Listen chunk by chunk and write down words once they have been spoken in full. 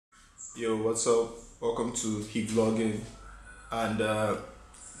Yo, what's up? Welcome to He Vlogging, and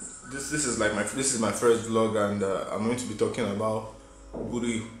this is my first vlog, and I'm going to be talking about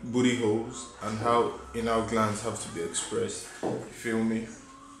booty holes and how inner glands have to be expressed. You feel me?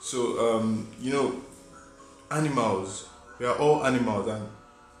 So animals. We are all animals, and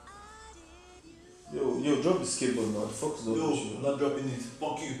yo, drop the skateboard now. The fuck is up Yo, with you? I'm not dropping it.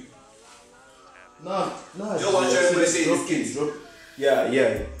 Fuck you. Nah. Yo, what everybody say drop is it. Drop.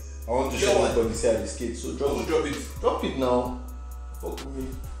 Yeah. I want to Yo, show what? everybody say I skate. So drop Don't it. drop it. Drop it now. Fuck with me.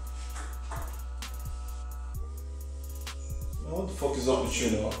 Man, what the fuck is up with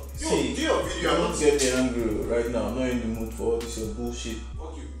you now? Yo, See, do your video. I'm I'm not not getting angry right now. I'm not in the mood for all this your bullshit.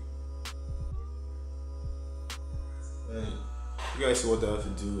 Fuck you. Man, you guys see what I have to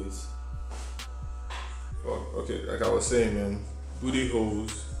do with. Fuck. Okay, like I was saying, man, booty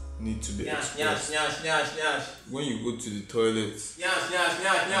holes need to be expressed. Nyash. When you go to the toilet,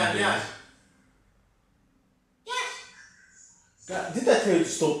 Nyash. God, did I tell you to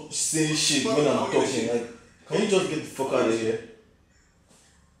stop saying shit when I'm talking? Like, can you just get the fuck out of here?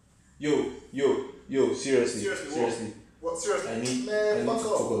 Yo, seriously. What? Seriously? I need to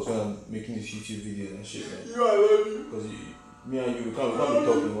focus when I'm making these YouTube videos and shit, man. You, I love you. Because me and you, we can't be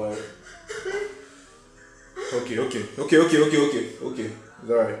talking while. Okay.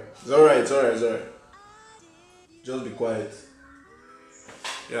 It's alright. Just be quiet.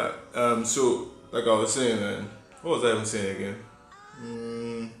 Yeah. So, like I was saying, man. What was I even saying again? I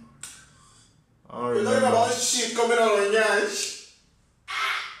don't We're talking remember. about shit coming out on Nyash.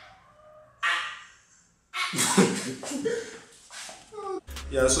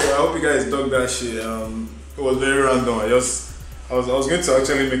 Yeah, so I hope you guys dug that shit. It was very random. I was going to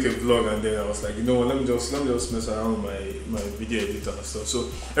actually make a vlog, and then I was like, you know what, let me just mess around with my video editor and stuff. So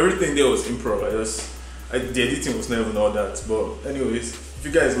everything there was improv. The editing was not even all that. But anyways, if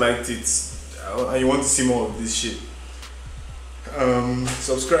you guys liked it and you want to see more of this shit,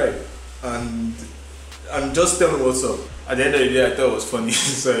 subscribe and just tell me what's up. At the end of the day, I thought it was funny,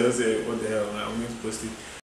 so I just said, what the hell, I'm going to post it.